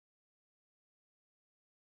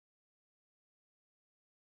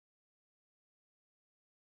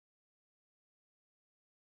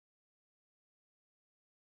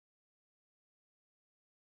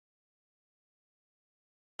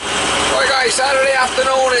Saturday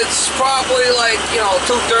afternoon. It's probably like,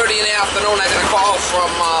 2:30 in the afternoon. I got a call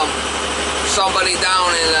from somebody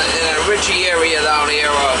down in a Ritchie area down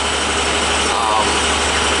here.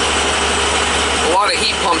 A lot of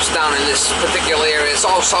heat pumps down in this particular area. It's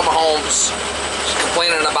all summer homes. She's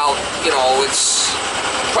complaining about, it's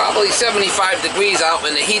probably 75 degrees out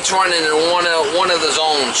and the heat's running in one of the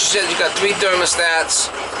zones. She said you got 3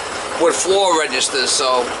 thermostats with floor registers,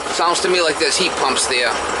 so sounds to me like there's heat pumps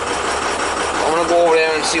there. I'm gonna go over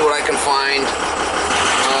there and see what I can find.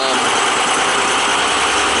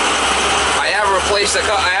 I have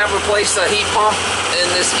replaced a heat pump in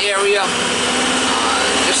this area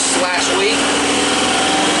just last week,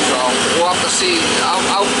 so we'll have to see.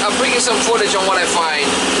 I'll bring you some footage on what I find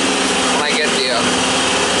when I get there.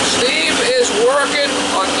 Steve is working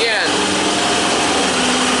again.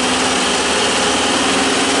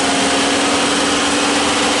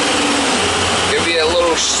 Give you a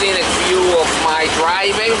little scenic view of my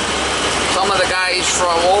driving. Some of the guys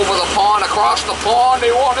from over the pond, across the pond,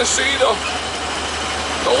 they want to see the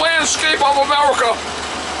landscape of America.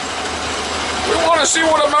 We want to see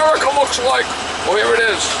what America looks like. Well, here it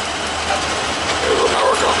is. Here's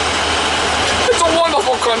America. It's a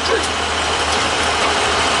wonderful country.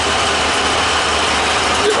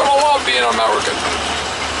 You're gonna love being American.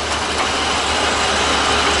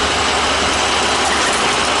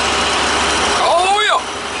 Hallelujah!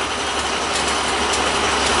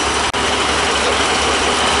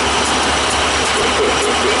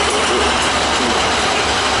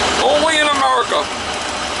 Only in America.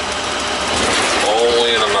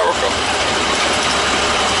 Only in America.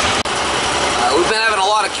 We've been having a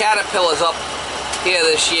lot of caterpillars up here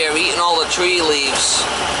this year, eating all the tree leaves.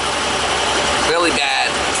 Really bad.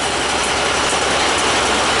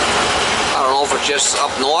 I don't know if it's just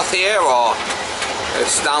up north here or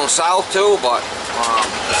it's down south too, but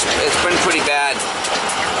it's been pretty bad.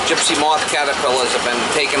 Gypsy moth caterpillars have been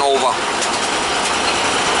taking over.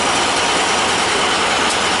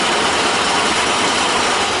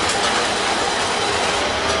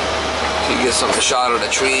 You get some shot of the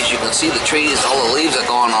trees, you can see the trees, all the leaves are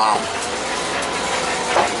gone on them.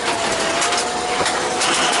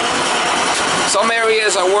 Some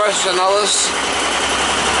areas are worse than others.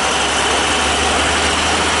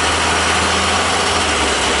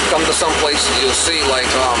 Come to some places, you'll see like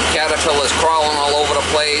caterpillars crawling all over the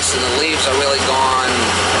place and the leaves are really gone.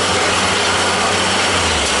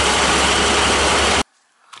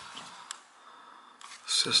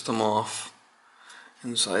 System off.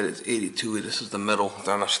 Inside it's 82. This is the middle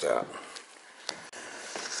thermostat.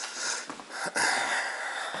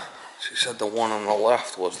 She said the one on the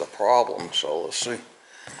left was the problem, so let's see.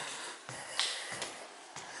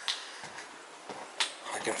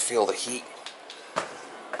 I can feel the heat.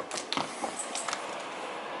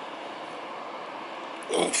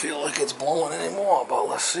 I don't feel like it's blowing anymore, but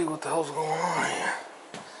let's see what the hell's going on here.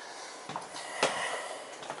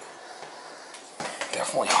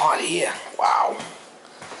 Definitely hot here. Wow.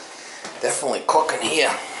 Definitely cooking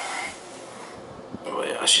here. Oh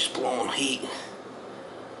yeah, she's blowing heat.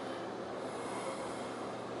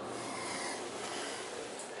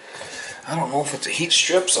 I don't know if it's a heat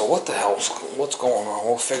strips or what the hell's what's going on.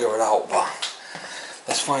 We'll figure it out, but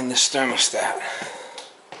let's find this thermostat.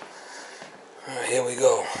 Alright, here we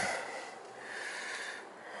go.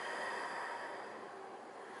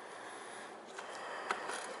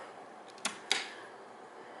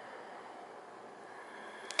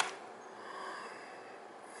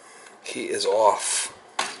 Heat is off.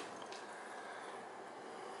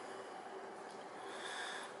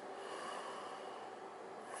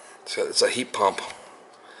 So it's a heat pump.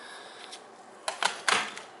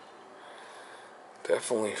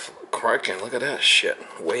 Definitely cracking. Look at that shit.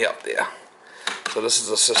 Way up there. So this is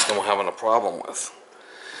the system we're having a problem with.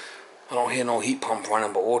 I don't hear no heat pump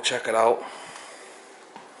running, but we'll check it out.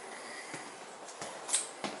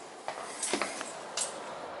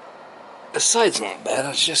 The side's not bad,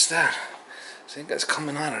 it's just that. I think that's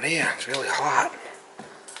coming out of there. It's really hot.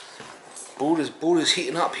 Buddha's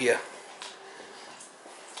heating up here.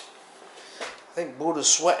 I think Buddha's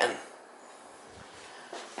sweating.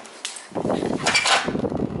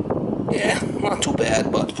 Yeah, not too bad,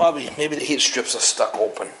 but probably maybe the heat strips are stuck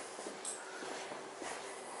open.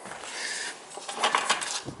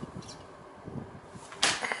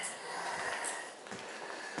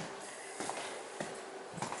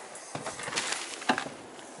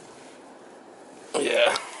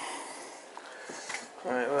 Yeah.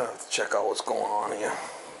 Alright, we'll have to check out what's going on here.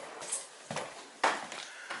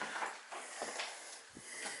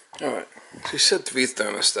 Alright, she said 3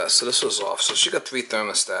 thermostats, so this was off. So she got 3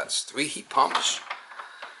 thermostats, 3 heat pumps.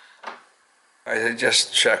 I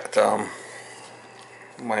just checked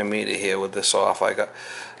my meter here with this off. I got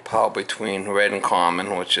power between red and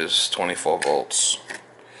common, which is 24 volts.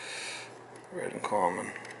 Red and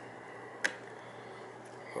common.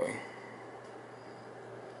 Okay.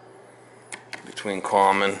 Between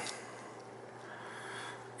common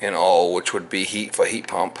and O, which would be heat for heat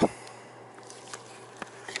pump.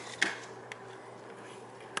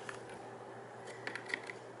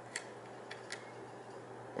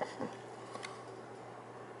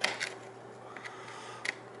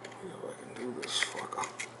 This fucker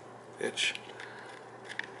bitch.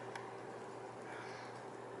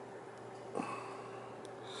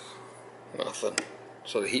 Nothing.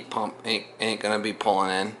 So the heat pump ain't gonna be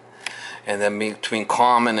pulling in. And then between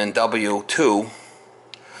common and W2,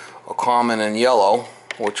 or common and yellow,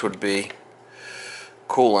 which would be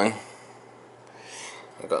cooling,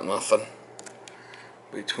 I got nothing.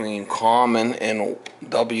 Between common and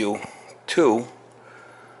W2,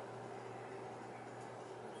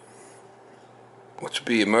 which would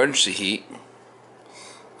be emergency heat,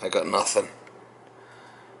 I got nothing.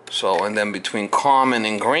 So, and then between common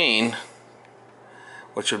and green,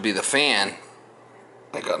 which would be the fan,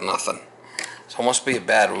 I got nothing. So it must be a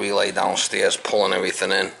bad relay downstairs pulling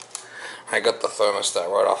everything in. I got the thermostat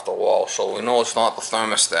right off the wall, so we know it's not the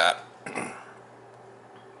thermostat.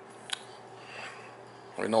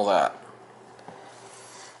 We know that.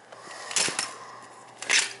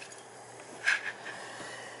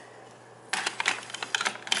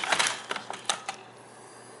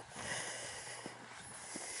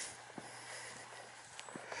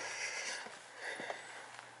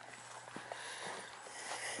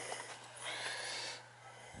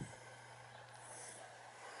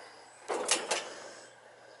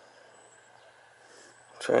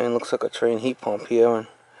 Train looks like a train heat pump here, and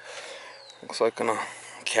looks like a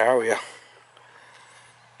carrier,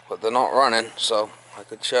 but they're not running, so I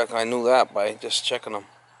could check. I knew that by just checking them.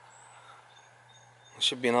 There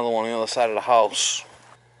should be another one on the other side of the house.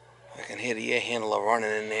 I can hear the air handler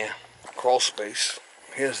running in there. Crawl space.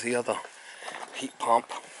 Here's the other heat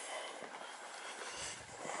pump.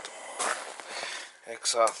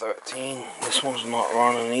 XR13. This one's not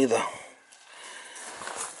running either.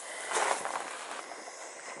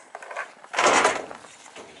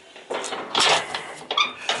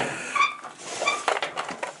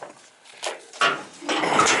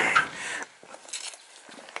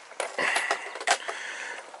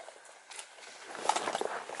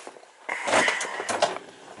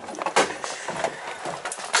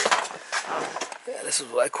 This is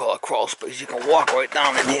what I call a crawl space. You can walk right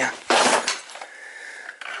down in here.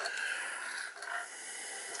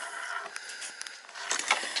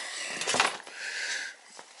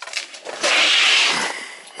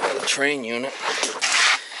 Got a train unit.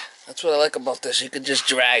 That's what I like about this. You can just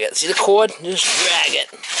drag it. See the cord? Just drag it.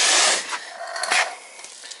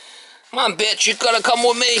 Come on, bitch. You gotta come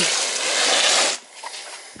with me.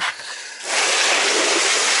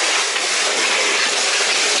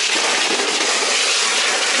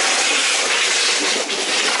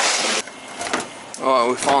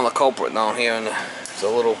 Oh, we found the culprit down here, and it's a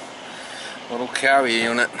little carrier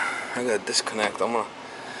unit. I gotta disconnect. Let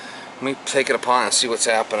me take it apart and see what's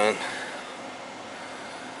happening.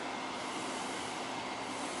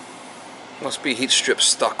 Must be heat strip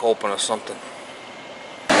stuck open or something.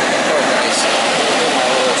 Sorry guys, I don't have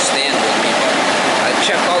a little stand with me, but I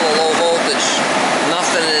checked all the low voltage.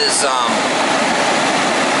 Nothing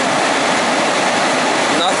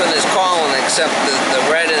is calling except the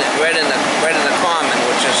red in the common,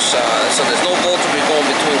 which is so there's no voltage going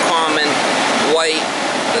between common, white,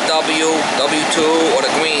 the W2, or the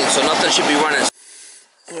green. So nothing should be running.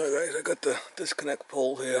 Alright guys, I got the disconnect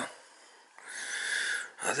pole here.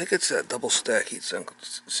 I think it's that double stack heat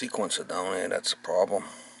sequencer down there. That's the problem.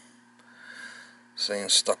 Saying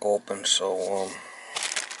stuck open. So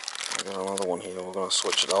I got another one here. We're gonna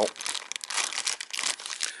switch it out.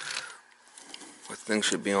 The thing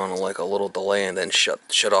should be on like a little delay and then shut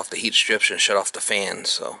off the heat strips and shut off the fans.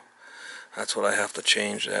 So that's what I have to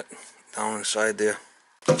change, that down inside there.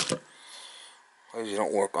 You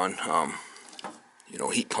don't work on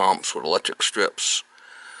heat pumps with electric strips.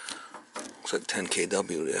 Looks like 10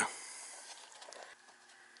 kW there.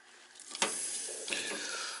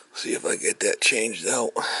 See if I get that changed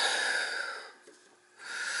out.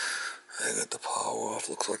 I got the power off.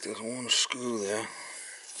 Looks like there's one screw there.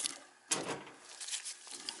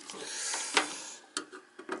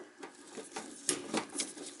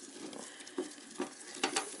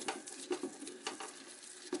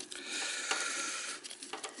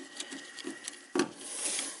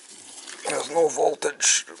 There's no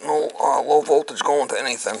voltage, no low voltage going to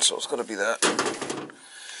anything, so it's going to be that.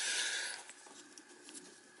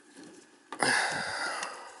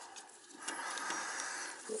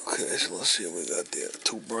 Okay, so let's see what we got there.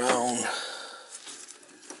 2 brown.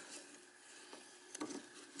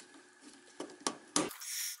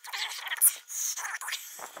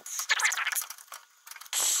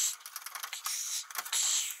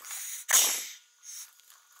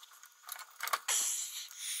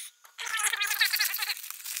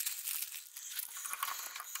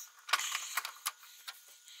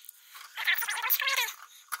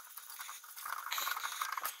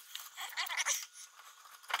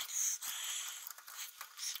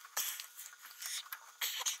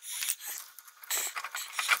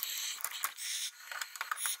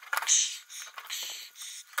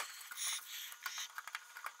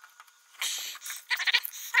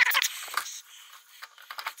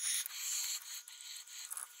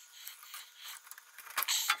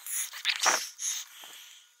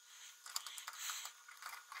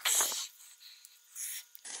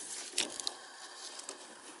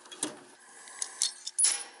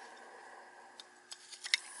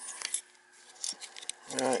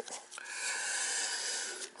 Alright,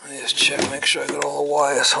 I just check, make sure I got all the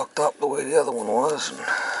wires hooked up the way the other one was, and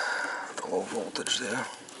the low voltage there.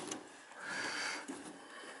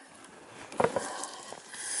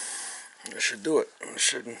 That should do it. It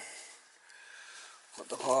shouldn't put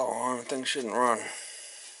the power on, the thing shouldn't run.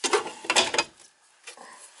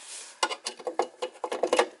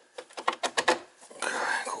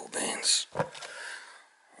 Okay, cool beans.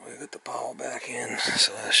 We got the power back in,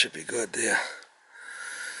 so that should be good there.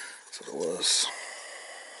 That's what it was.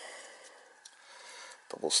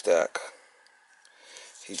 Double stack.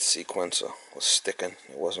 Heat sequencer was sticking.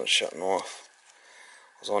 It wasn't shutting off.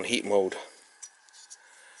 It was on heat mode.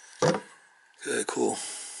 Okay, cool.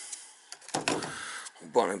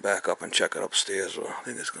 We'll button it back up and check it upstairs. Well, I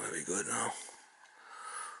think it's going to be good now.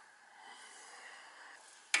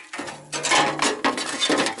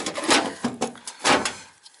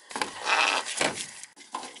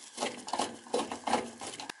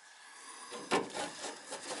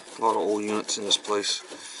 A lot of old units in this place.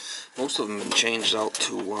 Most of them have been changed out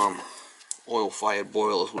to oil-fired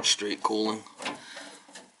boilers with straight cooling.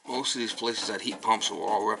 Most of these places had heat pumps that were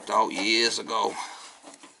all ripped out years ago.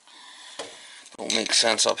 Don't make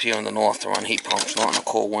sense up here in the north to run heat pumps, not in the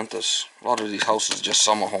cold winters. A lot of these houses are just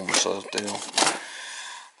summer homes, so they're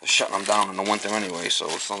shutting them down in the winter anyway, so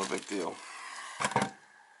it's not a big deal.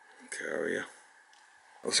 Carrier.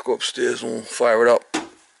 Let's go upstairs and we'll fire it up.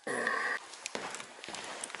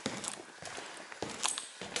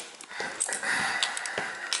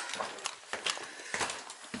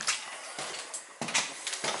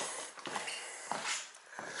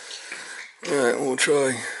 Alright, we'll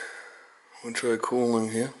try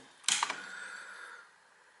cooling here.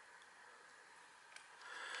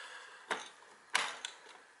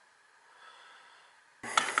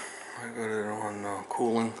 I got it on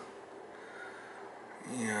cooling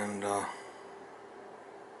and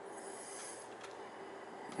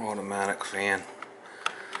automatic fan.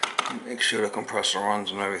 Make sure the compressor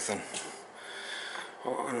runs and everything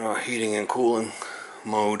on heating and cooling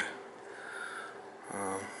mode.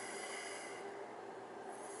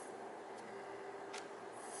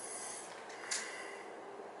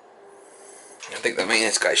 I think the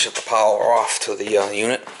maintenance guy shut the power off to the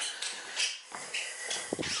unit.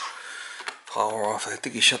 Power off. I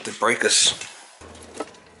think he shut the breakers.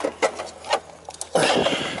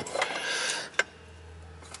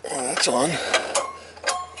 Oh, that's on.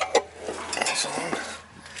 That's on.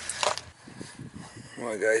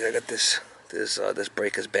 Alright guys, I got this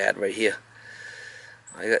breaker's bad right here.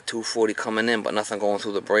 I got 240 coming in, but nothing going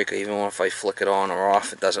through the breaker. Even if I flick it on or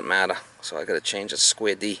off, it doesn't matter. So I got to change it to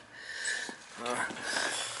square D.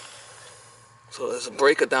 So there's a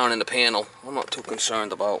breaker down in the panel. I'm not too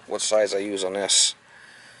concerned about what size I use on this.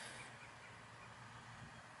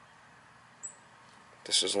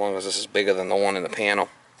 This as long as this is bigger than the one in the panel.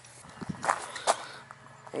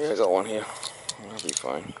 Yeah, I got one here. That'll be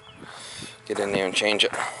fine. Get in there and change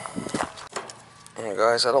it. Alright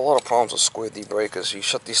guys, I had a lot of problems with square D breakers. You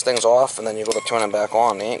shut these things off and then you go to turn them back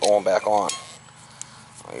on, they ain't going back on.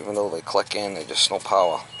 Even though they click in, they just no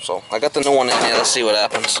power. So I got the new one in there, let's see what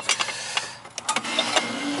happens.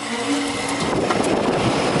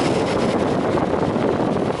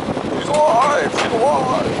 He's alive! He's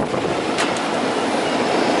alive!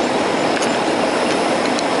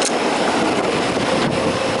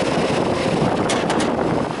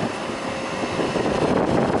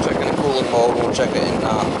 Check in the cooling mode, we'll check it in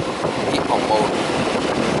heat pump mode.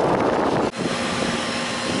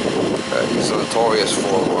 Alright, he's are notorious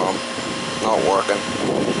for not working.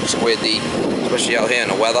 Square deep, especially out here in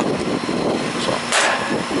the weather. So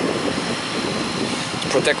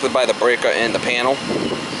it's protected by the breaker and the panel.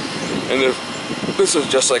 And this is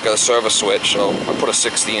just like a service switch, so I put a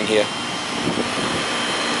 60 in here.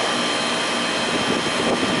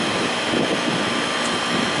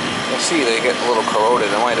 You see they get a little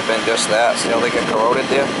corroded. It might have been just that. See how they get corroded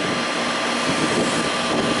there?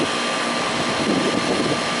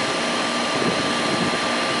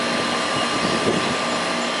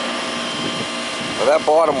 That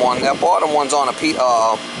bottom one's on a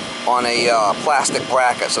plastic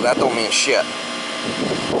bracket, so that don't mean shit.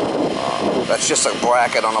 That's just a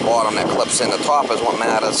bracket on the bottom that clips in. The top is what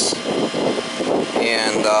matters.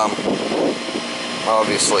 And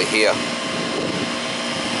obviously here,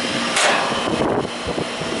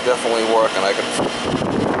 definitely working. I could.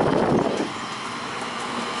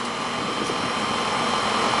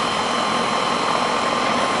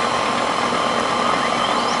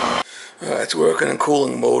 It's working in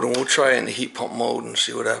cooling mode, and we'll try it in the heat pump mode and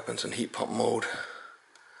see what happens in heat pump mode.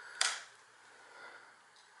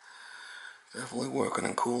 Definitely working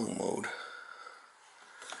in cooling mode.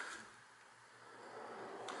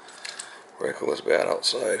 Breaker was bad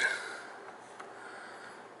outside.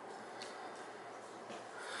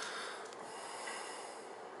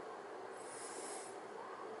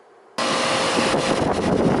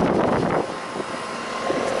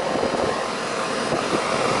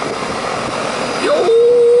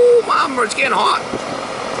 It's getting hot.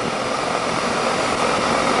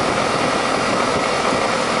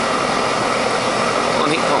 On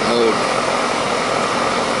heat pump mode.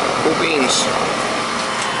 Cool beans.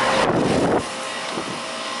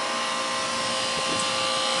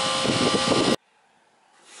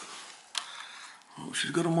 Oh,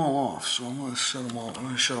 she's got them all off, so I'm gonna shut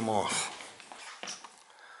them off.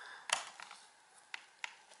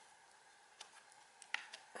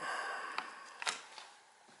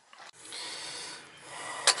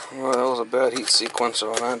 Well, that was a bad heat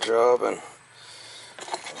sequencer on that job, and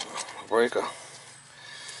breaker.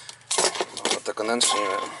 With the condenser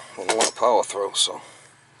unit, wouldn't want to power through, so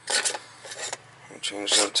I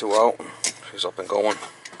changed them two out. She's up and going.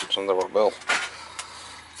 It's under our bill.